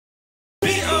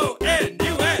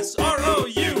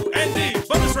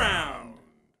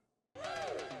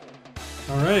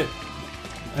right.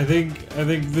 I think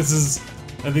this is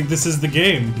the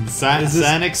game.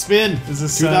 Sanic Spin. Is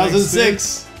this 2006.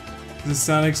 Is this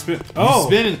Sonic Spin? Oh, you're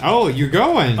spinning. Oh, you're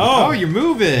going. Oh, you're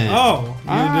moving. Oh,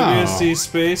 WSD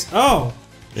space. Oh,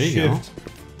 there you shift. go.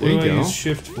 There you what do I go. use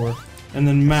shift for? And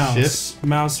then mouse. Shift.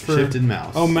 Mouse for Shift and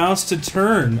mouse. Oh, mouse to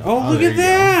turn. Oh, look there at you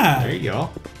that. Go. There you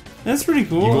go. That's pretty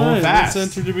cool. You're going fast.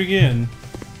 Let's enter to begin.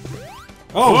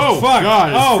 Oh, whoa, fuck!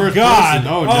 God, oh first God!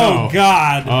 person. Oh, Oh no.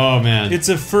 God! Oh man! It's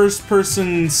a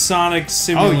first-person Sonic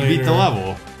simulator. Oh, you beat the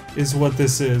level. Is what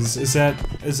this is. Is that?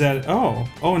 Oh,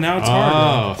 now it's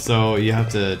harder. Oh, so you have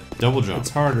to double jump. It's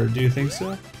harder. Do you think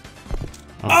so?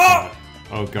 Oh! God.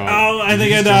 Oh God! Oh, I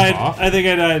think I died. I think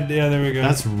I died. Yeah, there we go.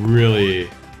 That's really.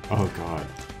 Oh God!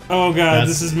 Oh God!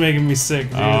 This is making me sick,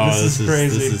 dude. This is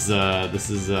crazy. This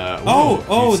is.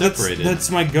 Oh, that's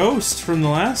my ghost from the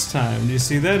last time. Do you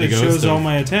see that? It shows all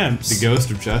my attempts. The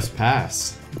ghost of Just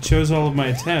Pass. It shows all of my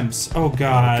attempts. Oh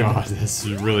God! Oh God! This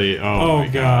is really. Oh my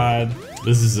God!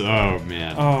 This is. Oh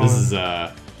man! Oh. This is.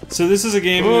 So this is a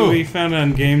game that we found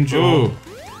on Game Jolt. Ooh.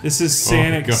 This is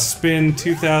Sanic Spin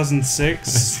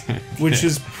 2006, which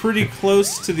is pretty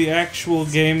close to the actual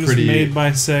games made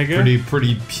by Sega.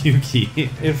 Pretty pukey.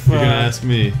 If you're gonna ask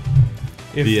me.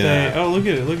 If oh, look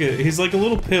at it! He's like a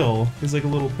little pill. He's like a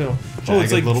little pill. Oh,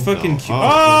 it's like fucking cute.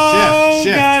 Oh,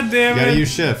 shift. God damn it! You gotta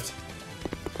use shift.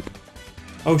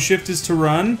 Oh, shift is to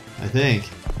run. I think.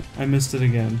 I missed it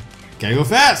again. Gotta go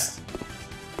fast.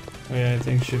 Oh yeah, I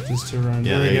think shift is to run.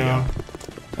 Yeah, there we go.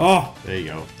 Oh. There you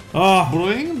go. Oh,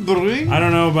 bling, bling. I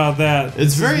don't know about that.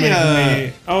 It's very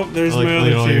oh, there's like my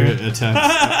other your attempt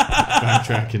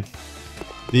backtracking.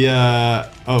 The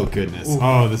oh goodness. Oof.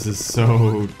 Oh, this is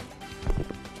so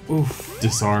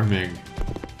disarming.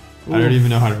 Oof. I don't even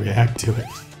know how to react to it.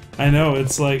 I know,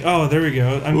 it's like, oh, there we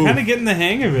go. I'm kind of getting the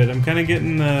hang of it. I'm kind of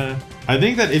getting the. I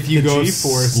think that if you go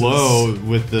slow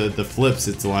with the flips,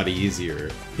 it's a lot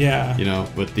easier. Yeah. You know,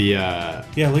 but the yeah,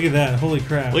 look at that! Holy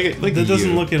crap! That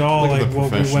doesn't look at all like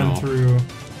what we went through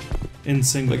in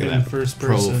first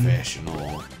person.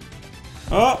 Professional.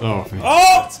 Oh! Man,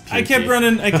 oh! I kept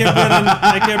running. I kept running.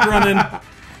 I kept running.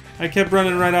 I kept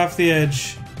running right off the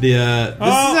edge. This is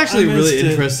actually a really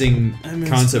interesting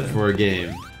concept for a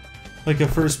game. Like a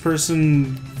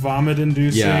first-person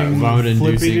vomit-inducing,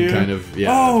 vomit-inducing kind of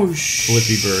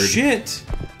flippy bird. Shit!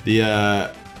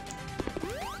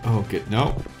 Oh good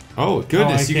Oh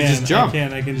goodness! You can just jump.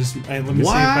 I can just. Let me see if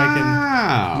I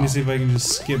can. Let me see if I can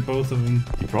just skip both of them.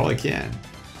 You probably can.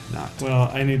 Not. Well,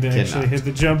 I need to actually hit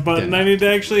the jump button. I need to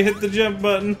actually hit the jump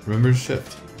button. Remember to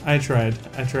shift. I tried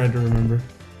to remember.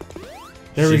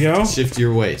 There we go. Shift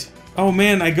your weight. Oh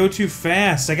man, I go too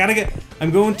fast.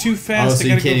 I'm going too fast. Oh, so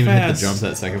you can't even hit the jump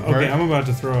that second part? Okay, I'm about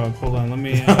to throw up. Hold on, let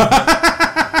me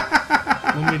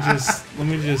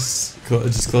just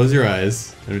close your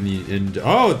eyes. No,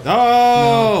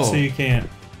 so you can't.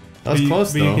 That was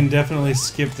close, though. But you can definitely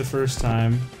skip the first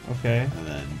time. Okay. And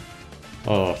then,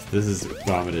 this is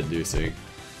vomit-inducing.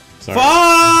 Sorry. Fuck!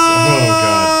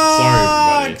 Oh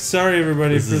god. Sorry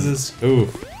everybody.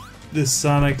 This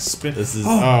Sonic Spin. This is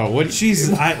what? Jesus,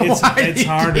 it's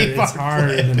harder. It's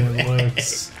harder than it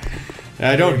looks.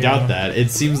 I don't doubt that. It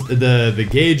seems the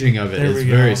gauging of it is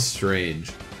very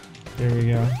strange. There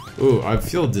we go. Ooh, I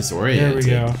feel disoriented. There we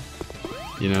go.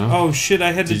 You know? Oh shit!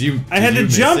 I had to. I had to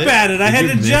jump at it. I had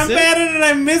to jump at it, and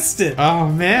I missed it. Oh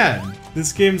man,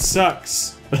 this game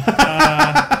sucks.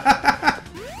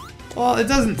 Well, it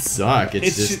doesn't suck.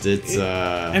 It's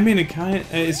I mean,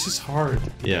 it's just hard.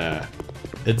 Yeah.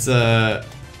 It's How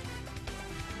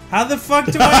the fuck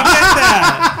do I get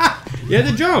that? You had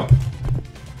to jump.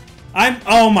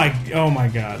 Oh my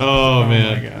god. Oh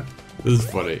man. Oh my god. This is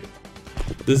funny.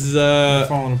 This is I'm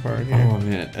falling apart here. Oh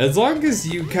man. As long as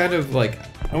you kind of like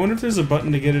I wonder if there's a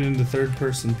button to get it into third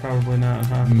person. Probably not,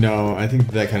 huh? No, I think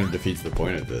that kind of defeats the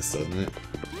point of this, doesn't it?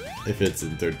 If it's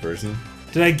in third person.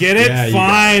 Did I get it? Yeah,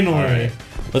 finally. Right.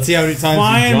 Let's see how many times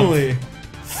finally. you jump.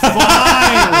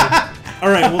 Finally. All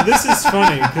right. Well, this is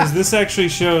funny because this actually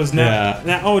shows now.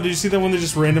 Yeah. Oh, did you see that one that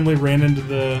just randomly ran into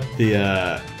the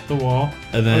wall?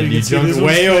 And then you jumped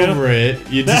way over it.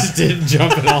 You just didn't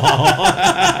jump at all.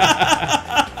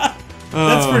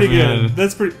 That's pretty good.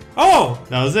 That's pretty. Oh,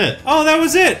 that was it. Oh, that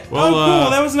was it. Well,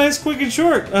 cool. That was nice, quick, and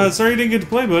short. Sorry you didn't get to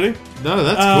play, buddy. No,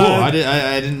 that's cool. I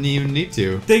didn't even need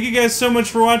to. Thank you guys so much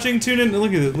for watching. Tune in.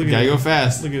 Look at it. Look at Gotta go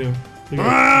fast. Look at him. Look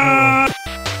at him.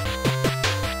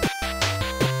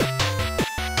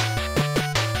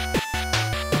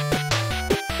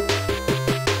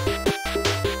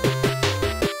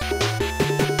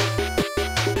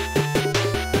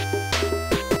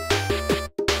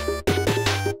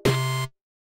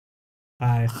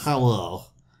 Hi. Hello.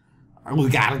 We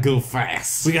gotta go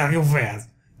fast. We gotta go fast.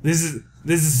 This is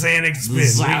Sanic spin. We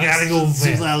gotta go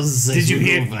fast. Did you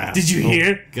hear? Did you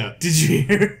hear? Did you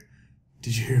hear?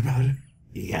 Did you hear about it?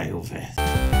 You gotta go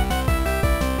fast.